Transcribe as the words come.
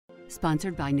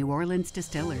Sponsored by New Orleans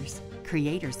Distillers,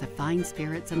 creators of fine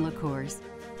spirits and liqueurs.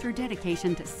 Through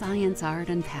dedication to science, art,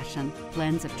 and passion,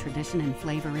 blends of tradition and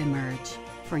flavor emerge.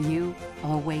 For you,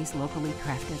 always locally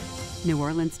crafted. New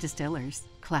Orleans Distillers,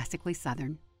 classically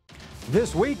Southern.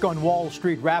 This week on Wall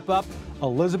Street Wrap-Up,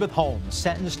 Elizabeth Holmes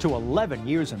sentenced to 11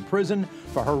 years in prison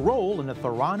for her role in the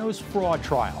Theranos fraud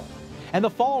trial. And the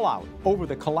fallout over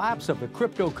the collapse of the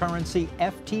cryptocurrency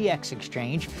FTX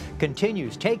exchange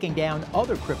continues, taking down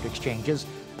other crypto exchanges,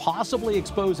 possibly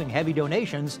exposing heavy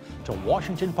donations to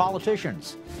Washington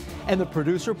politicians. And the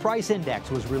producer price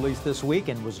index was released this week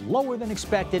and was lower than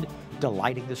expected,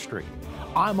 delighting the street.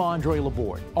 I'm Andre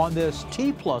Laborde. On this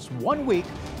T+1 week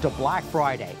to Black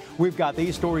Friday, we've got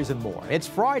these stories and more. It's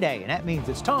Friday, and that means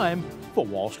it's time for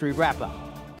Wall Street Wrap-Up.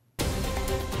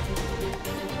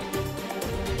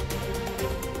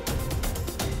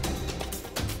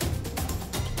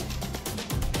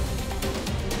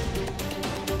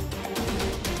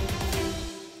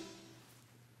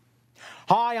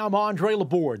 Hi, I'm Andre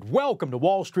Laborde. Welcome to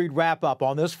Wall Street Wrap-Up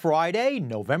on this Friday,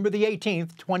 November the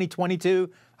 18th,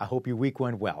 2022. I hope your week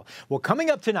went well. Well, coming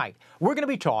up tonight, we're going to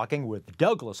be talking with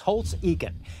Douglas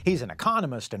Holtz-Eakin. He's an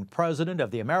economist and president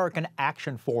of the American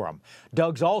Action Forum.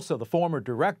 Doug's also the former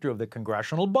director of the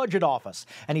Congressional Budget Office,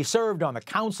 and he served on the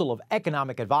Council of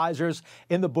Economic Advisors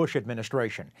in the Bush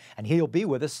administration. And he'll be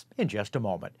with us in just a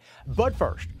moment. But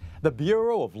first, the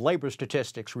Bureau of Labor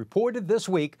Statistics reported this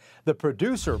week the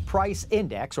Producer Price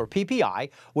Index, or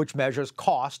PPI, which measures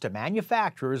cost to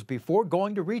manufacturers before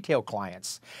going to retail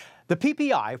clients. The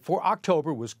PPI for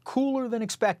October was cooler than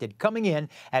expected, coming in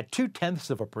at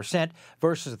 0.2%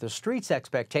 versus the street's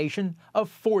expectation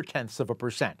of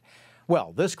 0.4%.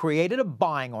 Well, this created a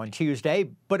buying on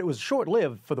Tuesday, but it was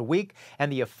short-lived for the week, and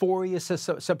the euphoria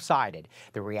subsided.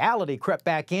 The reality crept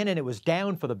back in, and it was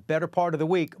down for the better part of the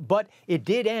week, but it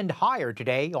did end higher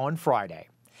today on Friday.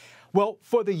 Well,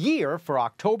 for the year, for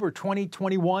October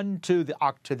 2021 to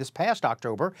this past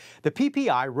October, the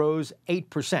PPI rose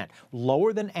 8%,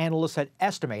 lower than analysts had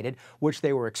estimated, which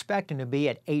they were expecting to be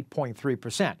at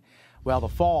 8.3%. Well, the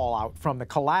fallout from the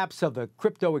collapse of the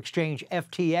crypto exchange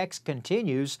FTX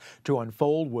continues to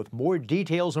unfold, with more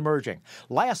details emerging.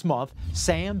 Last month,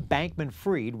 Sam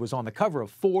Bankman-Fried was on the cover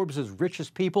of Forbes'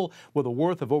 richest people with a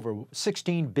worth of over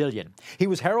 $16 billion. He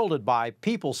was heralded by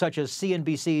people such as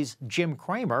CNBC's Jim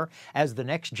Cramer as the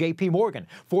next J.P. Morgan.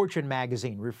 Fortune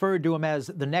magazine referred to him as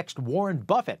the next Warren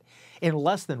Buffett. In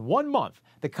less than 1 month,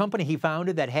 the company he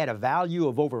founded that had a value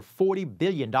of over $40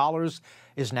 billion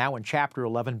is now in Chapter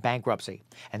 11 bankruptcy.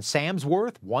 And Sam's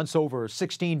worth, once over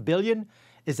 $16 billion,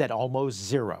 is at almost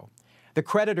zero. The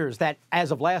creditors that,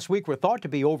 as of last week, were thought to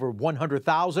be over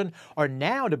 100,000 are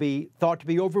now thought to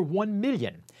be over 1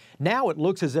 million. Now it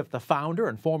looks as if the founder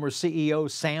and former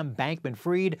CEO Sam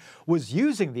Bankman-Fried was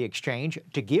using the exchange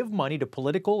to give money to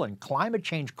political and climate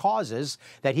change causes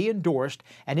that he endorsed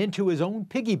and into his own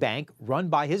piggy bank run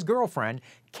by his girlfriend,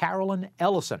 Carolyn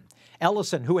Ellison.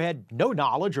 Ellison, who had no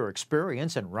knowledge or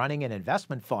experience in running an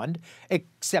investment fund,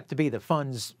 except to be the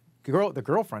fund's the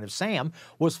girlfriend of Sam,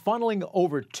 was funneling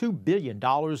over $2 billion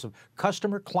of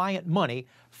customer-client money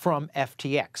from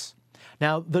FTX.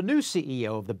 Now, the new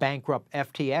CEO of the bankrupt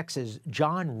FTX is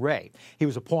John Ray. He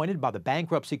was appointed by the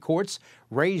bankruptcy courts.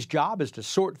 Ray's job is to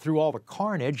sort through all the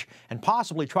carnage and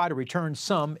possibly try to return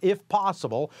some, if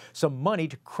possible, some money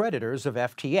to creditors of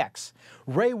FTX.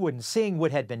 Ray, when seeing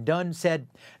what had been done, said,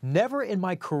 "Never in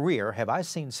my career have I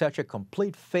seen such a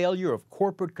complete failure of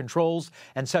corporate controls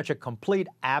and such a complete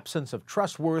absence of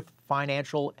trustworthy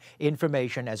financial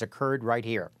information as occurred right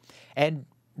here." And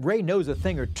Ray knows a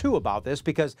thing or two about this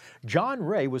because John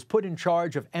Ray was put in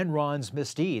charge of Enron's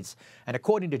misdeeds. And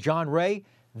according to John Ray,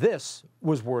 this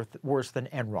was worse than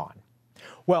Enron.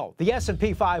 Well, the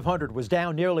S&P 500 was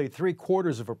down nearly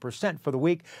 0.75% for the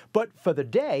week, but for the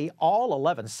day, all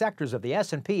 11 sectors of the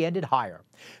S&P ended higher.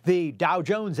 The Dow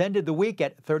Jones ended the week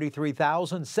at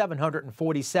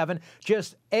 33,747,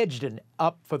 just edged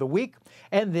up for the week.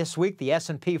 And this week, the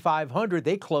S&P 500,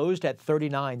 they closed at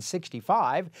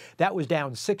 3965. That was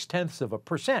down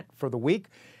 0.6% for the week.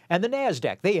 And the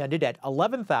NASDAQ, they ended at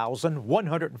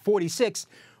 11,146,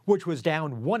 which was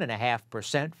down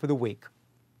 1.5% for the week.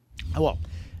 Well,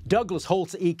 Douglas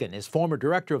Holtz-Eakin is former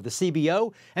director of the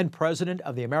CBO and president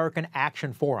of the American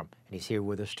Action Forum, and he's here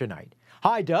with us tonight.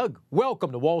 Hi, Doug.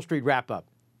 Welcome to Wall Street Wrap-Up.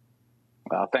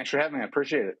 Well, thanks for having me. I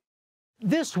appreciate it.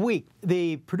 This week,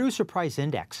 the Producer Price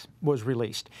Index was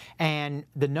released, and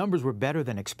the numbers were better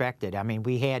than expected. I mean,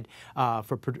 we had,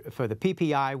 for the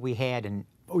PPI, we had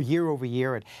year over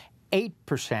year at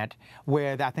 8%,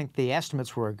 where I think the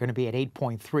estimates were going to be at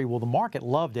 8.3. Well, the market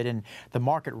loved it, and the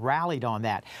market rallied on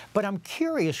that. But I'm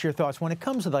curious your thoughts when it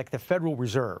comes to like the Federal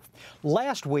Reserve.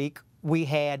 Last week we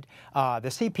had the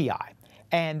CPI,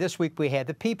 and this week we had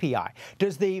the PPI.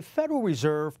 Does the Federal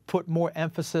Reserve put more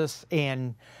emphasis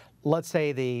in, let's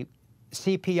say, the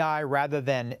CPI rather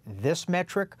than this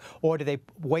metric, or do they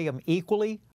weigh them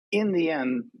equally? In the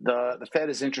end, the Fed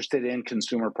is interested in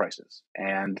consumer prices,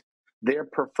 and their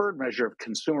preferred measure of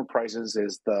consumer prices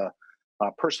is the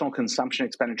Personal Consumption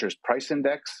Expenditures Price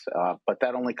Index, but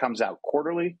that only comes out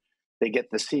quarterly. They get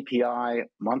the CPI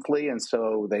monthly, and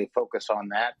so they focus on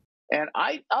that. And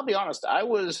I'll be honest, I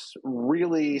was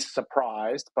really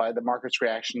surprised by the market's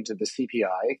reaction to the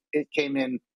CPI. It came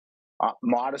in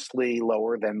modestly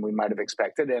lower than we might have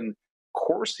expected, and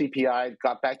core CPI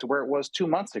got back to where it was 2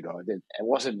 months ago. It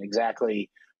wasn't exactly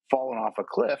falling off a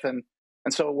cliff. And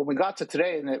so when we got to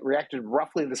today and it reacted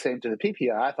roughly the same to the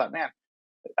PPI, I thought, man,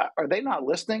 are they not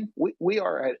listening? We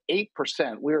are at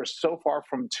 8%. We are so far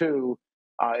from 2%.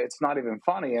 It's not even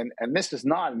funny. And this is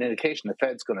not an indication the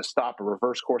Fed's going to stop or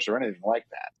reverse course or anything like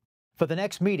that. For the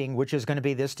next meeting, which is going to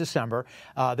be this December,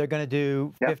 they're going to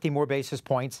do 50 more basis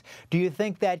points. Do you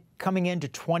think that coming into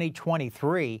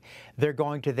 2023, they're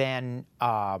going to then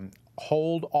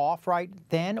hold off right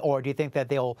then? Or do you think that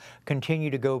they'll continue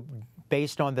to go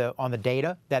based on the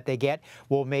data that they get,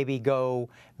 will maybe go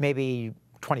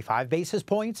 25 basis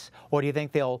points? Or do you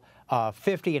think they'll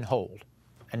 50 and hold,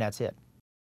 and that's it?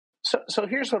 So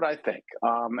here's what I think,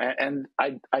 and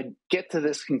I get to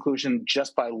this conclusion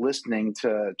just by listening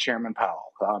to Chairman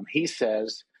Powell. He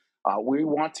says we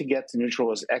want to get to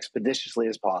neutral as expeditiously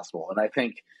as possible, and I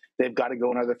think they've got to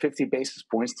go another 50 basis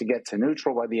points to get to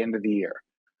neutral by the end of the year.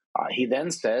 He then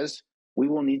says we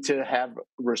will need to have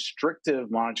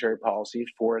restrictive monetary policy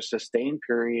for a sustained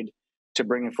period to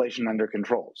bring inflation under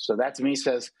control. So that to me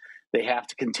says they have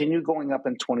to continue going up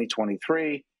in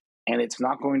 2023, and it's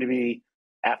not going to be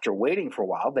after waiting for a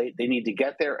while. They need to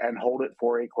get there and hold it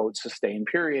for a, quote, sustained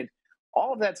period.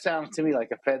 All of that sounds to me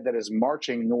like a Fed that is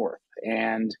marching north.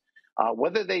 And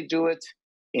whether they do it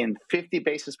in 50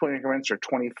 basis point increments or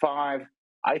 25,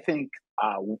 I think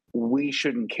we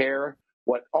shouldn't care.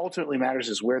 What ultimately matters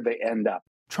is where they end up.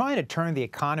 Trying to turn the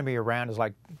economy around is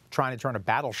like trying to turn a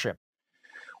battleship.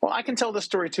 Well, I can tell this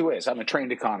story two ways. I'm a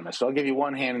trained economist, so I'll give you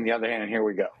one hand and the other hand, and here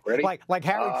we go. Ready? Like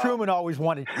Harry Truman always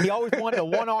wanted. He always wanted a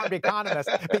one-armed economist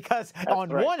because on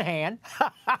one hand,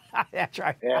 that's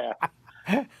right. Yeah,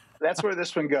 that's where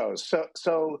this one goes.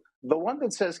 So the one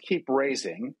that says keep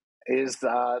raising is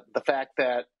the fact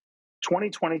that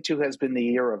 2022 has been the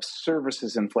year of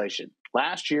services inflation.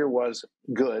 Last year was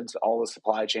goods, all the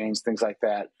supply chains, things like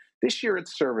that. This year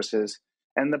it's services,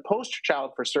 and the poster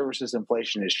child for services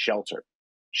inflation is shelter.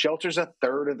 Shelter's a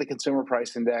third of the consumer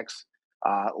price index.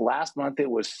 Last month, it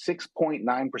was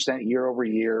 6.9% year over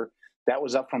year. That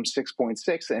was up from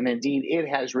 6.6%. And indeed, it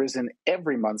has risen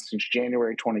every month since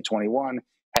January 2021,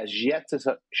 has yet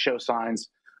to show signs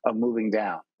of moving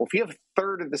down. Well, if you have a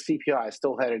third of the CPI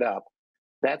still headed up,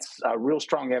 that's real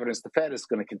strong evidence the Fed is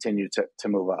going to continue to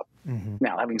move up. Mm-hmm.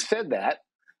 Now, having said that,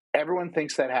 everyone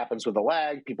thinks that happens with a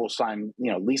lag. People sign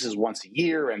leases once a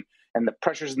year, and the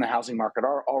pressures in the housing market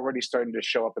are already starting to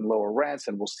show up in lower rents,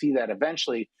 and we'll see that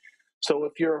eventually. So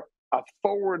if you're a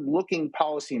forward-looking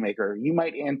policymaker, you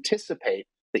might anticipate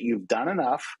that you've done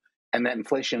enough and that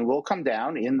inflation will come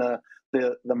down in the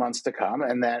months to come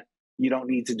and that you don't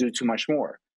need to do too much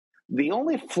more. The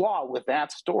only flaw with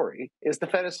that story is the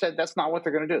Fed has said that's not what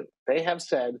they're going to do. They have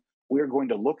said, we're going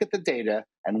to look at the data,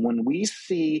 and when we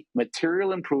see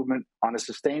material improvement on a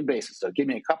sustained basis, so give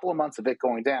me a couple of months of it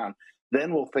going down,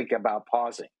 then we'll think about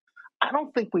pausing. I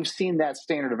don't think we've seen that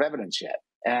standard of evidence yet.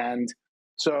 And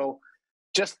so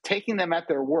just taking them at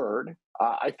their word,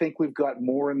 I think we've got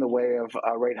more in the way of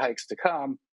rate hikes to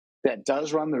come. That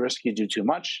does run the risk you do too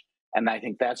much. And I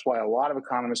think that's why a lot of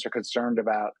economists are concerned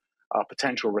about a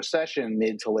potential recession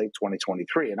mid to late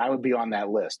 2023. And I would be on that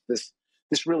list. This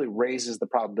really raises the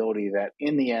probability that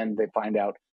in the end they find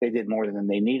out they did more than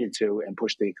they needed to and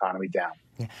push the economy down.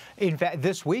 In fact,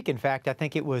 this week, I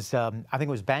think it was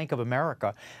Bank of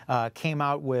America came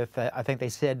out with, I think they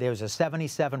said there's a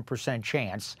 77%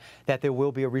 chance that there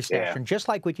will be a recession, just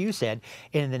like what you said,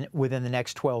 within the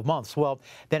next 12 months. Well,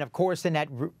 then of course, that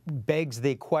begs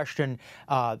the question: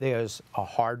 there's a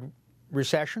hard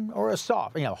recession or a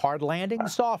soft, hard landing,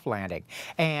 soft landing.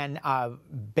 And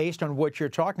based on what you're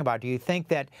talking about, do you think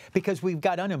that because we've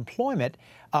got unemployment,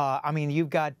 you've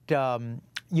got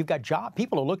job,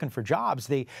 people are looking for jobs.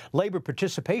 The labor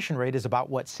participation rate is about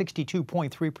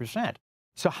 62.3%.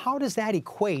 So how does that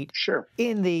equate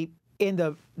in the in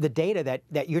the data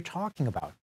that you're talking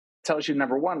about? Tells you,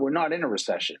 number one, we're not in a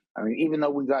recession. I mean, even though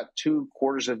we got 2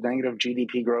 quarters of negative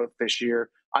GDP growth this year,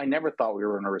 I never thought we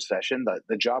were in a recession.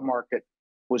 The job market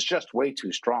was just way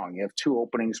too strong. You have 2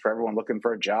 openings for everyone looking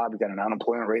for a job. You got an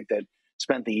unemployment rate that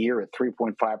spent the year at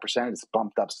 3.5%. It's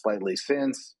bumped up slightly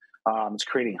since. It's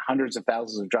creating hundreds of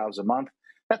thousands of jobs a month.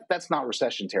 That's not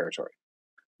recession territory.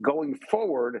 Going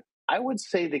forward, I would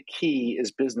say the key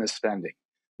is business spending.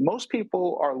 Most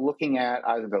people are looking at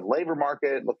either the labor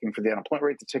market, looking for the unemployment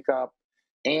rate to tick up,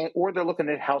 or they're looking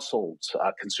at households,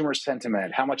 consumer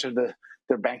sentiment, how much of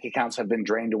their bank accounts have been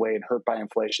drained away and hurt by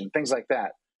inflation, things like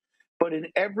that. But in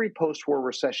every post-war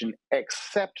recession,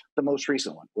 except the most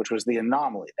recent one, which was the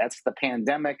anomaly, that's the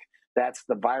pandemic, that's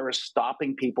the virus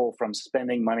stopping people from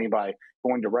spending money by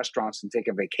going to restaurants and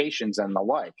taking vacations and the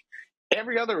like.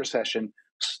 Every other recession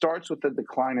starts with a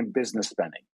decline in business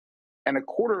spending. And a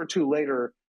quarter or two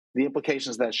later, the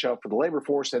implications that show up for the labor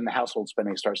force and the household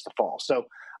spending starts to fall. So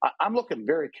I'm looking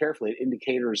very carefully at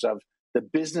indicators of the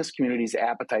business community's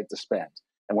appetite to spend.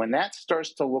 And when that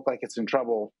starts to look like it's in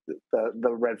trouble,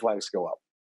 the red flags go up.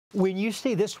 When you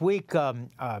see this week,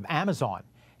 Amazon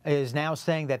is now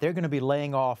saying that they're going to be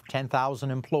laying off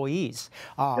 10,000 employees.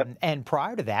 And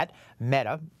prior to that,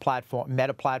 Meta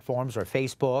platforms or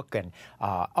Facebook and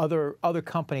other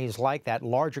companies like that,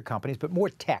 larger companies, but more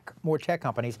tech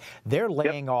companies, they're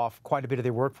laying off quite a bit of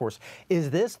their workforce. Is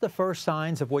this the first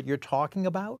signs of what you're talking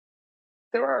about?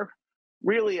 There are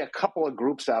really a couple of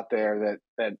groups out there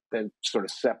that sort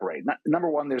of separate. Number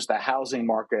one, there's the housing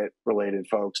market related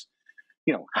folks.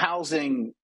 You know,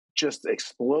 housing just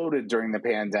exploded during the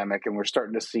pandemic, and we're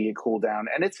starting to see it cool down.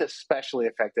 And it's especially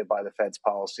affected by the Fed's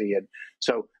policy. And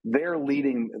so they're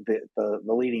leading the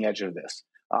leading edge of this.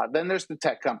 Then there's the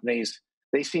tech companies.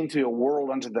 They seem to be a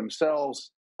world unto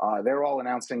themselves. They're all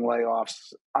announcing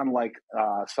layoffs, unlike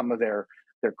some of their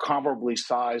comparably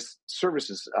sized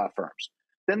services firms.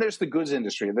 Then there's the goods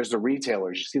industry. There's the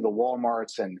retailers. You see the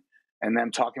Walmarts and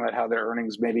them talking about how their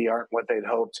earnings maybe aren't what they'd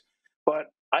hoped. But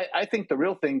I think the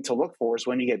real thing to look for is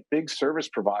when you get big service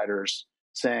providers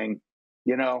saying,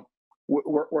 you know,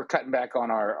 we're cutting back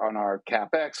on our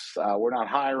capex, we're not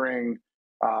hiring.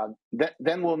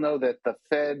 Then we'll know that the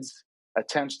Fed's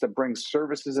attempts to bring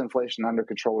services inflation under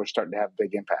control are starting to have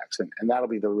big impacts, and that'll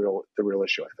be the real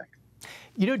issue, I think.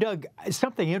 You know, Doug,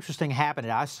 something interesting happened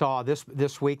that I saw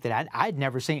this week that I'd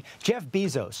never seen. Jeff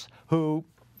Bezos, who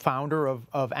founder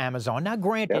of Amazon. Now,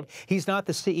 granted, he's not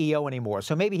the CEO anymore,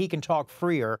 so maybe he can talk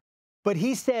freer. But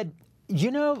he said,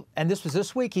 you know, and this was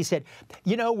this week, he said,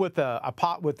 you know, with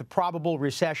the probable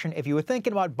recession, if you were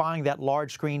thinking about buying that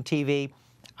large screen TV,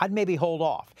 I'd maybe hold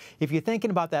off. If you're thinking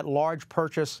about that large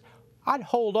purchase, I'd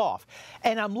hold off.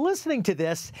 And I'm listening to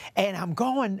this, and I'm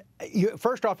going,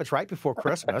 first off, it's right before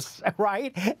Christmas,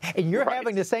 right? And you're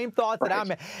having the same thought that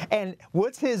I'm, and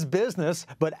what's his business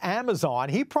but Amazon?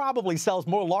 He probably sells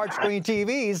more large screen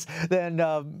TVs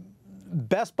than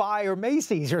Best Buy or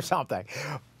Macy's or something.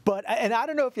 But, and I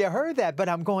don't know if you heard that, but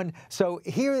I'm going, so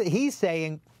here he's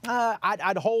saying,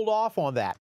 I'd hold off on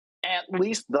that. At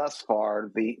least thus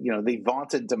far, the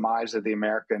vaunted demise of the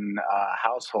American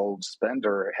household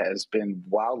spender has been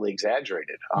wildly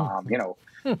exaggerated.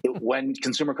 When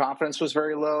consumer confidence was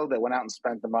very low, they went out and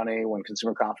spent the money. When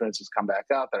consumer confidence has come back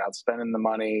up, they're out spending the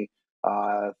money.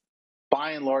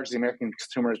 By and large, the American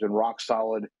consumer has been rock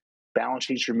solid. Balance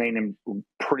sheets remain in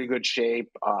pretty good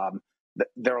shape.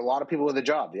 There are a lot of people with a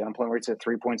job. The unemployment rate's at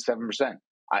 3.7%.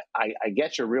 I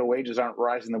get your real wages aren't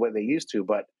rising the way they used to,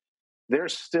 but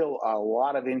there's still a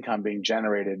lot of income being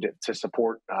generated to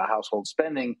support household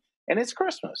spending. And it's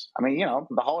Christmas. I mean,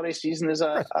 the holiday season is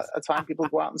a time people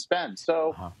go out and spend.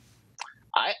 So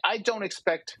I don't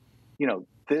expect,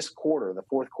 this quarter, the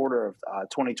fourth quarter of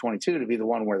 2022, to be the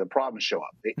one where the problems show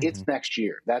up. It's next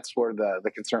year. That's where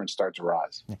the concerns start to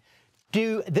rise.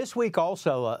 This week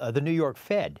also, the New York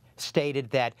Fed stated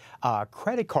that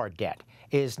credit card debt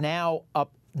is now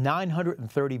up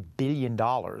 $930 billion.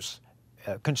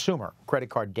 Consumer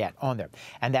credit card debt on there.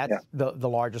 And that's the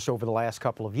largest over the last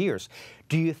couple of years.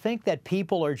 Do you think that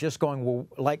people are just going,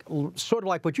 well, sort of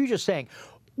like what you're just saying,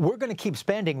 we're going to keep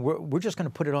spending, we're just going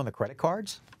to put it on the credit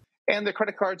cards? And the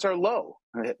credit cards are low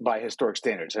by historic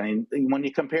standards. I mean, when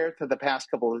you compare it to the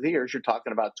past couple of years, you're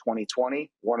talking about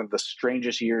 2020, one of the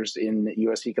strangest years in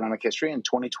U.S. economic history, and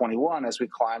 2021 as we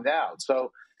climbed out.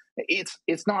 So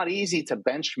it's not easy to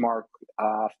benchmark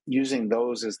using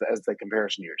those as the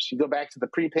comparison years. You go back to the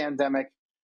pre-pandemic,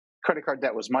 credit card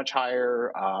debt was much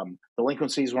higher,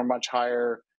 delinquencies were much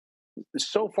higher.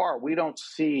 So far, we don't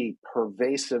see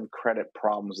pervasive credit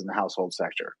problems in the household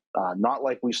sector, not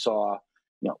like we saw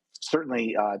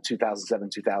certainly 2007,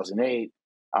 2008,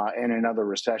 and another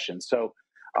recession. So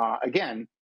again,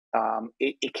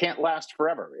 it can't last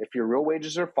forever. If your real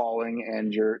wages are falling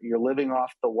and you're living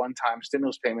off the one-time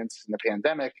stimulus payments in the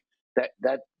pandemic,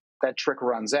 that trick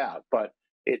runs out. But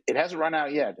it hasn't run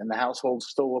out yet, and the households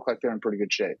still look like they're in pretty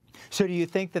good shape. So do you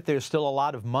think that there's still a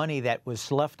lot of money that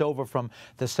was left over from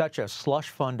such a slush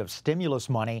fund of stimulus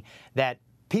money that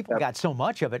people got so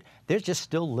much of it, they're just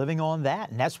still living on that?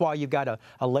 And that's why you've got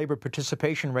a labor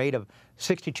participation rate of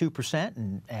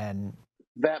 62% and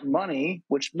that money,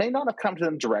 which may not have come to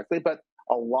them directly, but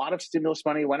a lot of stimulus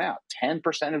money went out. 10%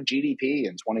 of GDP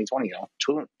in 2020,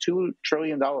 $2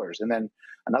 trillion, and then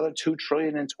another $2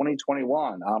 trillion in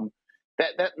 2021.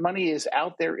 That money is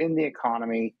out there in the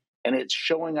economy, and it's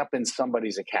showing up in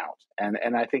somebody's account.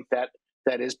 And I think that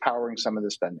is powering some of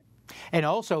the spending. And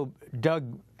also,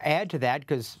 Doug, add to that,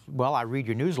 because, well, I read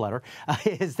your newsletter,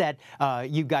 is that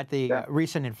you've got the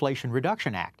recent Inflation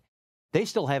Reduction Act. They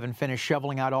still haven't finished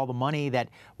shoveling out all the money that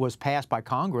was passed by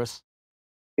Congress.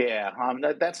 Yeah,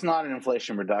 that's not an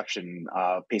inflation reduction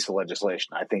piece of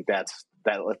legislation. I think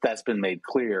that's been made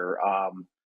clear.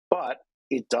 But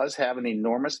it does have an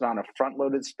enormous amount of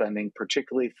front-loaded spending,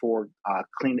 particularly for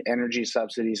clean energy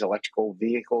subsidies, electrical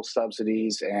vehicle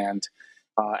subsidies, and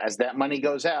as that money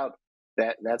goes out,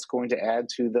 that's going to add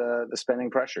to the spending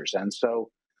pressures. And so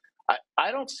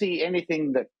I don't see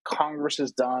anything that Congress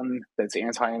has done that's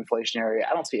anti-inflationary.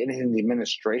 I don't see anything the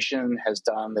administration has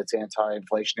done that's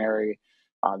anti-inflationary.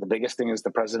 The biggest thing is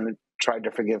the president tried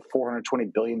to forgive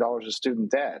 $420 billion of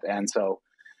student debt. And so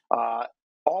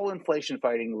all inflation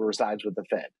fighting resides with the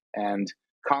Fed. And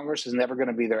Congress is never going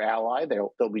to be their ally.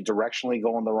 They'll be directionally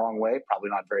going the wrong way,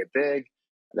 probably not very big.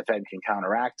 The Fed can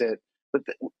counteract it. But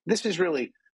this is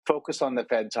really focus on the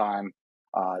Fed time.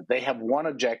 They have one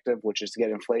objective, which is to get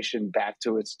inflation back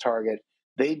to its target.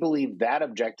 They believe that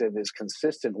objective is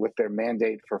consistent with their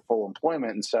mandate for full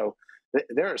employment. And so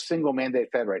they're a single mandate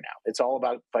Fed right now. It's all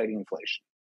about fighting inflation.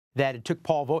 That it took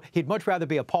Paul Volcker. He'd much rather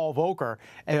be a Paul Volcker,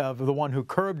 the one who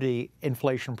curbed the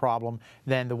inflation problem,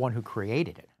 than the one who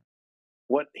created it.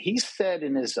 What he said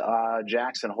in his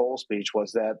Jackson Hole speech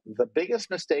was that the biggest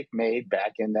mistake made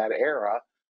back in that era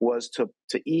was to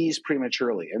ease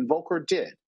prematurely. And Volcker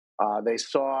did. They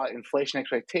saw inflation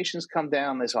expectations come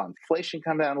down. They saw inflation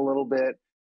come down a little bit.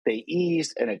 They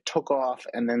eased and it took off.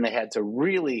 And then they had to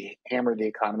really hammer the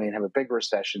economy and have a big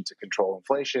recession to control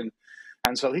inflation.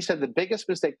 And so he said the biggest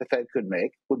mistake the Fed could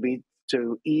make would be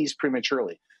to ease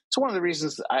prematurely. So one of the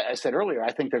reasons I said earlier,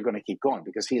 I think they're going to keep going,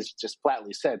 because he has just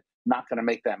flatly said not going to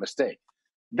make that mistake.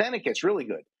 Then it gets really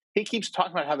good. He keeps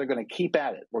talking about how they're going to keep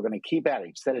at it. We're going to keep at it.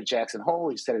 He said it at Jackson Hole.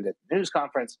 He said it at the news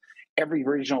conference. Every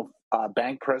regional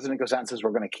bank president goes out and says,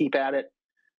 we're going to keep at it.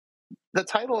 The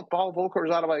title of Paul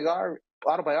Volcker's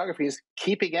autobiography is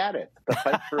Keeping at It, the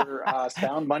fight for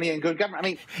sound money and good government. I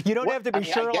mean, you don't have to be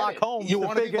Sherlock Holmes. You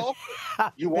want to be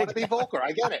Volcker. You want to be Volcker.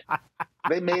 I get it.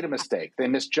 They made a mistake. They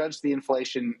misjudged the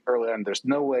inflation early on. There's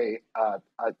no way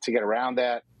to get around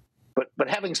that. But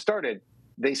having started,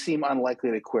 they seem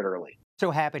unlikely to quit early. So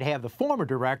happy to have the former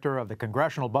director of the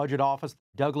Congressional Budget Office,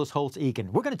 Douglas Holtz-Eakin.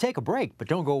 We're going to take a break, but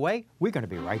don't go away. We're going to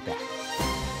be right back.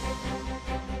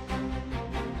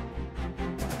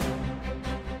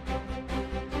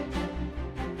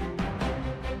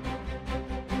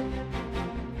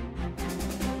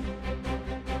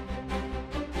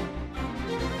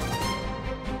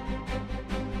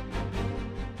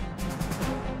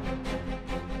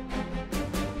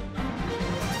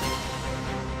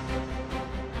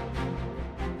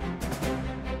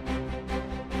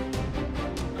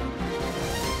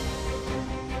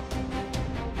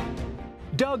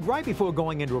 Doug, right before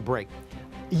going into a break,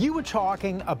 you were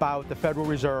talking about the Federal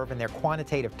Reserve and their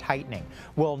quantitative tightening.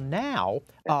 Well, now,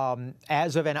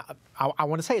 as of, I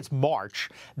want to say it's March,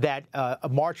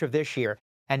 March of this year,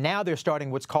 and now they're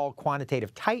starting what's called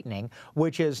quantitative tightening,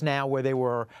 which is now where they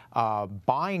were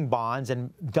buying bonds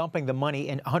and dumping the money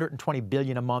in $120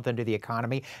 billion a month into the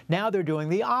economy. Now they're doing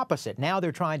the opposite. Now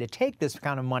they're trying to take this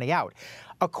kind of money out.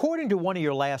 According to one of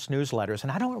your last newsletters,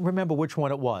 and I don't remember which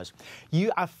one it was,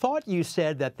 I thought you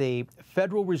said that the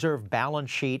Federal Reserve balance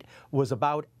sheet was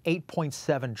about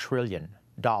 $8.7 trillion.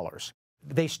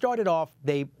 They started off,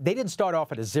 they didn't start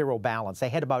off at a zero balance. They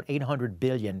had about $800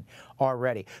 billion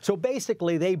already. So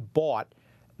basically they dumped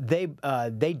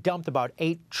about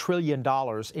 $8 trillion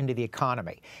into the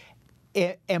economy.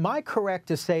 Am I correct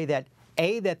to say that,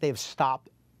 A, that they've stopped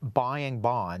buying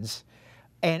bonds,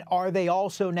 and are they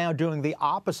also now doing the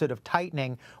opposite of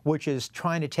tightening, which is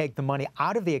trying to take the money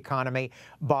out of the economy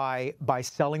by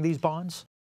selling these bonds?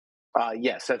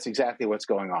 Yes, that's exactly what's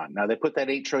going on. Now they put that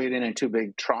 8 trillion in two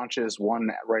big tranches, one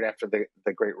right after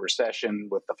the Great Recession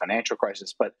with the financial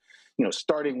crisis. But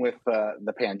starting with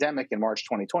the pandemic in March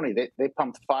 2020, they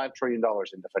pumped $5 trillion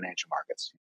into financial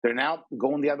markets. They're now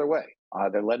going the other way.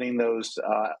 They're letting those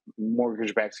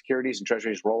mortgage-backed securities and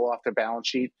treasuries roll off their balance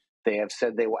sheet. They have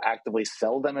said they will actively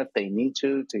sell them if they need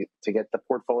to get the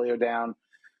portfolio down.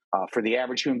 For the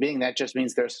average human being, that just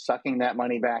means they're sucking that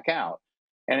money back out.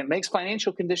 And it makes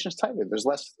financial conditions tighter. There's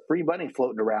less free money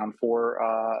floating around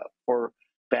for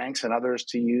banks and others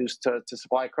to use to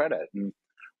supply credit. And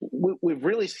we've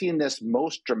really seen this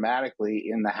most dramatically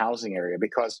in the housing area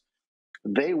because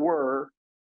they were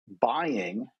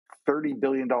buying $30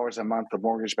 billion a month of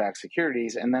mortgage-backed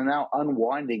securities, and they're now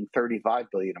unwinding $35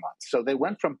 billion a month. So they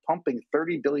went from pumping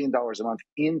 $30 billion a month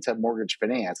into mortgage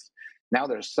finance. Now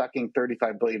they're sucking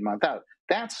 $35 billion a month out.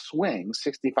 That swing,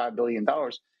 $65 billion,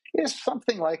 is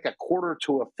something like a quarter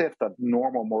to a fifth of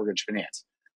normal mortgage finance.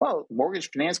 Well, mortgage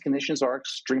finance conditions are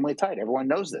extremely tight. Everyone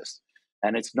knows this.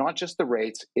 And it's not just the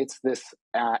rates, it's this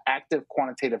active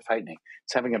quantitative tightening.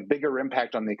 It's having a bigger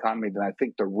impact on the economy than I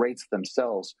think the rates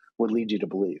themselves would lead you to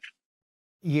believe.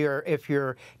 If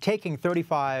you're taking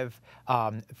 35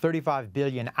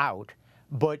 billion out,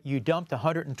 but you dumped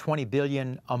 120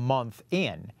 billion a month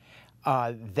in,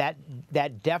 that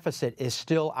deficit is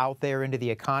still out there into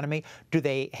the economy. Do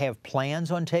they have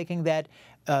plans on taking that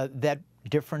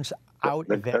difference out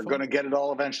eventually? They're going to get it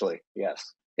all eventually,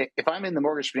 yes. If I'm in the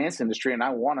mortgage finance industry and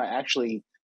I want to actually,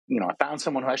 I found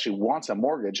someone who actually wants a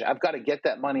mortgage, I've got to get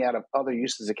that money out of other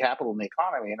uses of capital in the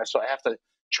economy. And so I have to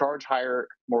charge higher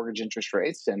mortgage interest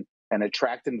rates and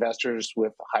attract investors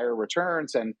with higher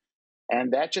returns. And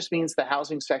that just means the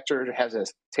housing sector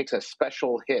takes a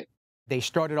special hit. They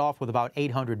started off with about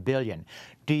 $800 billion.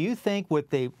 Do you think with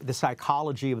the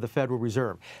psychology of the Federal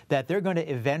Reserve that they're going to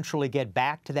eventually get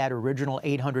back to that original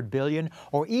 $800 billion?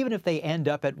 Or even if they end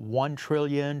up at $1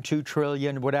 trillion, $2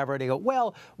 trillion, whatever, they go,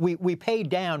 well, we paid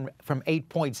down from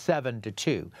 8.7 to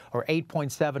 2 or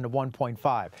 8.7 to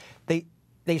 1.5.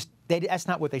 That's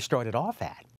not what they started off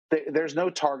at. There's no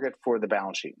target for the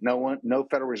balance sheet. No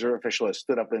Federal Reserve official has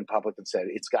stood up in public and said,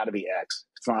 it's got to be X.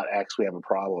 If it's not X, we have a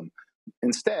problem.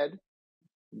 Instead,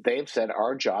 they've said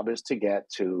our job is to get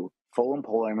to full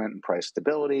employment and price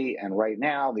stability. And right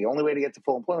now, the only way to get to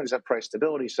full employment is have price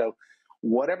stability. So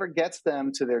whatever gets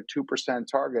them to their 2%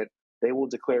 target, they will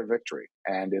declare victory,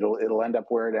 and it'll end up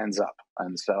where it ends up.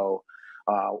 And so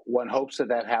one hopes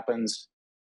that happens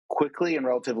quickly and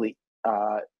relatively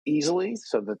easily,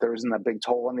 so that there isn't a big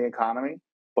toll on the economy.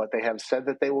 But they have said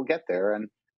that they will get there,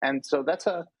 and so that's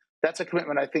a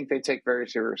commitment I think they take very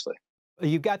seriously.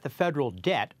 You've got the federal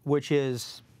debt, which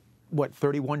is, what,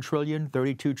 31 trillion,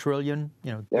 32 trillion,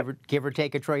 Yep. give or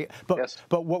take a trillion. But, yes.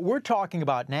 But what we're talking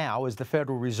about now is the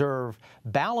Federal Reserve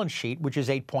balance sheet, which is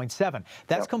 8.7.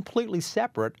 That's Yep. completely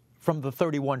separate from the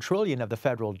 31 trillion of the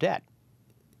federal debt.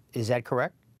 Is that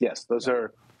correct? Yes, those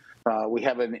are. We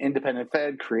have an independent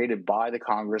Fed created by the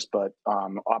Congress, but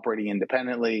operating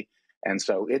independently. And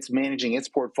so it's managing its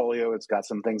portfolio. It's got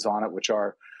some things on it, which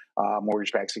are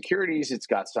mortgage-backed securities. It's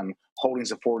got some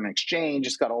holdings of foreign exchange.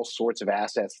 It's got all sorts of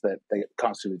assets that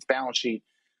constitute its balance sheet.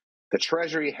 The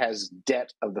Treasury has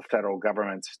debt of the federal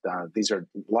government. These are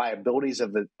liabilities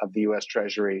of the U.S.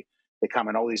 Treasury. They come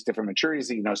in all these different maturities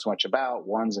that you know so much about,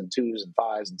 1s and 2s and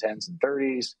 5s and 10s and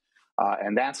 30s.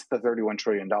 And that's the $31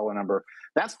 trillion number.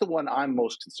 That's the one I'm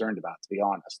most concerned about, to be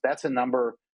honest. That's a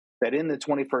number that in the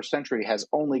 21st century has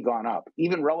only gone up.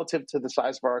 Even relative to the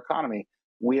size of our economy,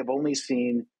 we have only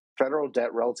seen federal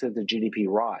debt relative to GDP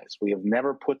rise. We have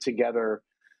never put together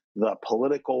the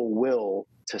political will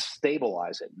to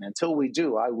stabilize it. And until we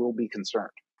do, I will be concerned.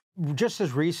 Just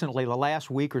as recently, the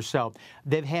last week or so,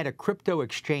 they've had a crypto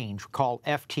exchange called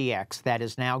FTX that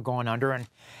is now gone under, and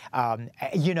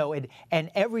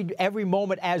and every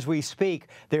moment as we speak,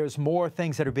 there's more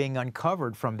things that are being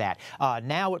uncovered from that.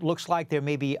 Now it looks like there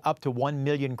may be up to 1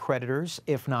 million creditors,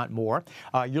 if not more.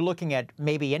 You're looking at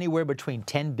maybe anywhere between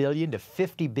 10 billion to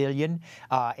 50 billion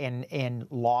in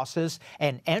losses,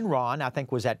 and Enron, I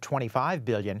think, was at 25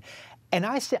 billion. And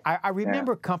I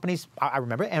remember companies. I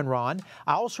remember Enron.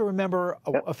 I also remember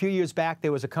a few years back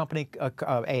there was a company,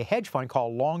 a hedge fund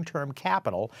called Long Term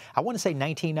Capital. I want to say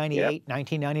 1998,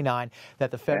 1999,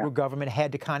 that the federal government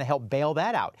had to kind of help bail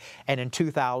that out. And in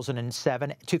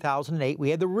 2007, 2008, we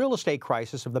had the real estate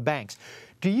crisis of the banks.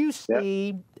 Do you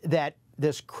see that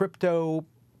this crypto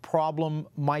problem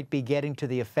might be getting to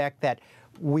the effect that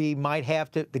we might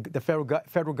have to, the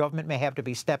federal government may have to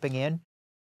be stepping in?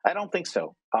 I don't think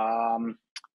so.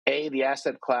 The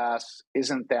asset class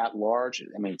isn't that large.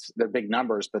 I mean, they're big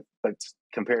numbers, but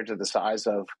compared to the size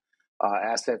of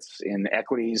assets in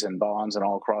equities and bonds and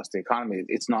all across the economy.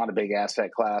 It's not a big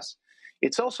asset class.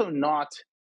 It's also not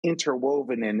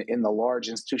interwoven in the large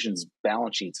institutions'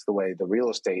 balance sheets the way the real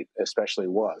estate especially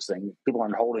was. And people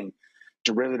aren't holding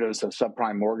derivatives of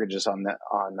subprime mortgages of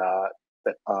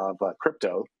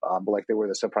crypto, like they were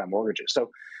the subprime mortgages. So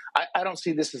I don't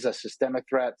see this as a systemic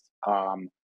threat.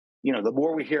 The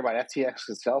more we hear about FTX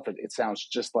itself, it sounds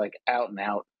just like out and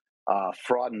out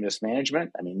fraud and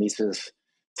mismanagement. I mean, this is,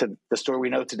 to the story we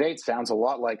know today, it sounds a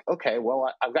lot like, okay,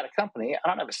 well, I've got a company. I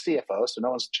don't have a CFO, so no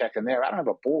one's checking there. I don't have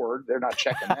a board. They're not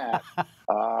checking that.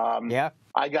 Yeah.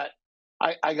 I got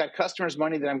customers'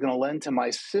 money that I'm going to lend to my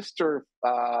sister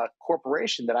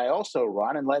corporation that I also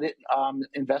run and let it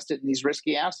invest it in these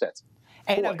risky assets.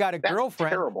 And Boy, I've got a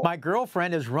girlfriend. Terrible. My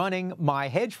girlfriend is running my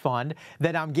hedge fund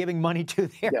that I'm giving money to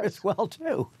there as well,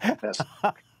 too. Yes.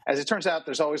 As it turns out,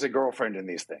 there's always a girlfriend in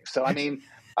these things. So, I mean,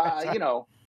 how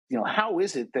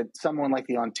is it that someone like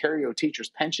the Ontario Teachers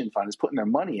Pension Fund is putting their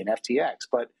money in FTX?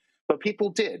 But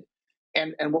people did.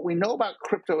 And what we know about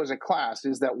crypto as a class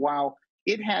is that while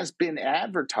it has been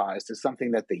advertised as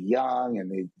something that the young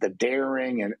and the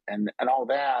daring and all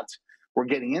that we're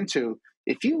getting into,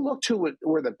 if you look to it,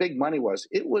 where the big money was,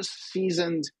 it was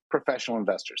seasoned professional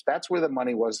investors. That's where the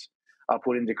money was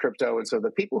put into crypto. And so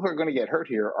the people who are going to get hurt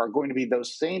here are going to be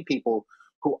those same people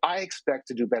who I expect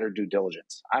to do better due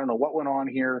diligence. I don't know what went on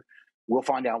here. We'll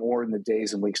find out more in the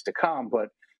days and weeks to come. But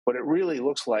it really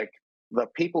looks like the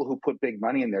people who put big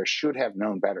money in there should have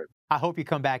known better. I hope you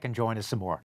come back and join us some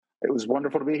more. It was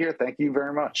wonderful to be here. Thank you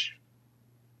very much.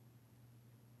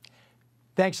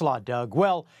 Thanks a lot, Doug.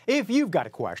 Well, if you've got a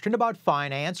question about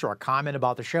finance or a comment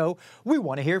about the show, we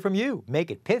want to hear from you.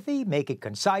 Make it pithy, make it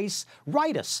concise.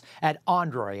 Write us at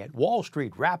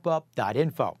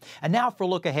Andre@WallStreetWrapUp.info. And now for a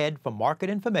look ahead for market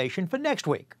information for next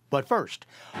week. But first,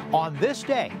 on this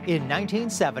day in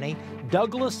 1970,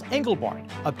 Douglas Engelbart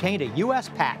obtained a U.S.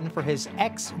 patent for his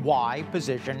XY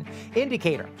position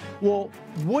indicator. Well,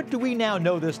 what do we now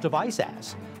know this device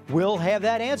as? We'll have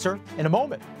that answer in a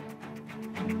moment.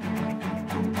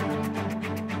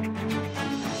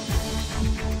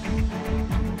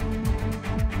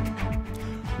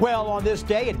 Well, on this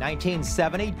day in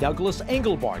 1970, Douglas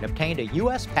Engelbart obtained a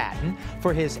U.S. patent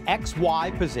for his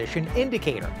XY position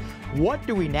indicator. What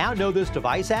do we now know this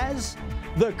device as?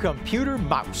 The computer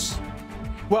mouse.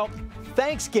 Well,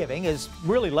 Thanksgiving is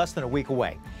really less than a week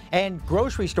away, and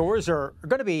grocery stores are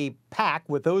going to be packed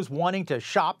with those wanting to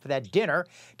shop for that dinner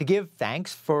to give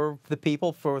thanks for the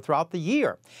people throughout the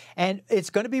year. And it's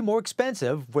going to be more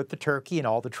expensive with the turkey and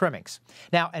all the trimmings.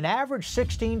 Now, an average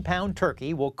 16-pound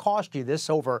turkey will cost you this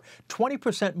over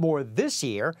 20% more this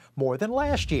year, more than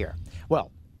last year.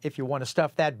 Well, if you want to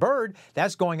stuff that bird,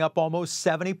 that's going up almost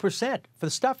 70% for the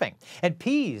stuffing. And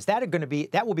peas, that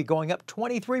will be going up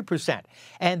 23%.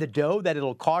 And the dough that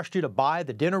it'll cost you to buy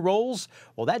the dinner rolls,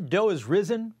 well, that dough has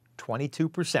risen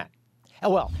 22%.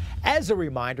 And well, as a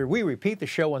reminder, we repeat the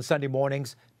show on Sunday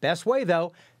mornings. Best way,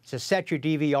 though, is to set your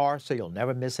DVR so you'll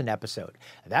never miss an episode.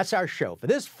 That's our show for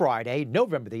this Friday,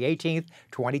 November the 18th,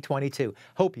 2022.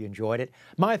 Hope you enjoyed it.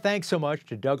 My thanks so much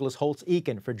to Douglas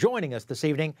Holtz-Eakin for joining us this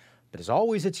evening. But as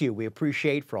always, it's you we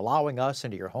appreciate for allowing us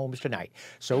into your homes tonight.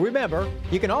 So remember,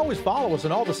 you can always follow us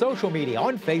on all the social media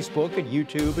on Facebook and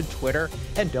YouTube and Twitter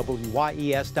and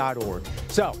WYES.org.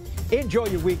 So enjoy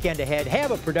your weekend ahead.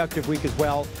 Have a productive week as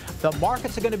well. The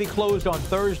markets are going to be closed on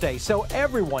Thursday, so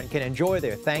everyone can enjoy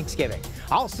their Thanksgiving.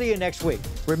 I'll see you next week.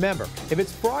 Remember, if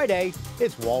it's Friday,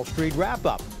 it's Wall Street Wrap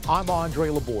Up. I'm Andre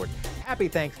Laborde. Happy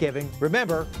Thanksgiving.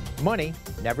 Remember, money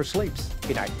never sleeps.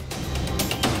 Good night.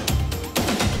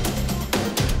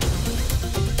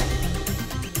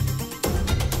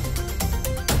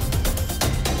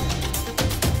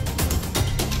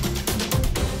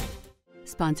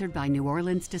 Sponsored by New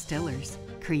Orleans Distillers,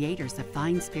 creators of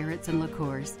fine spirits and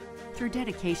liqueurs. Through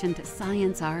dedication to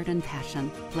science, art, and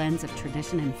passion, blends of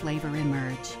tradition and flavor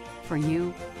emerge. For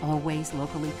you, always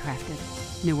locally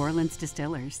crafted. New Orleans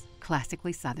Distillers,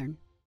 classically Southern.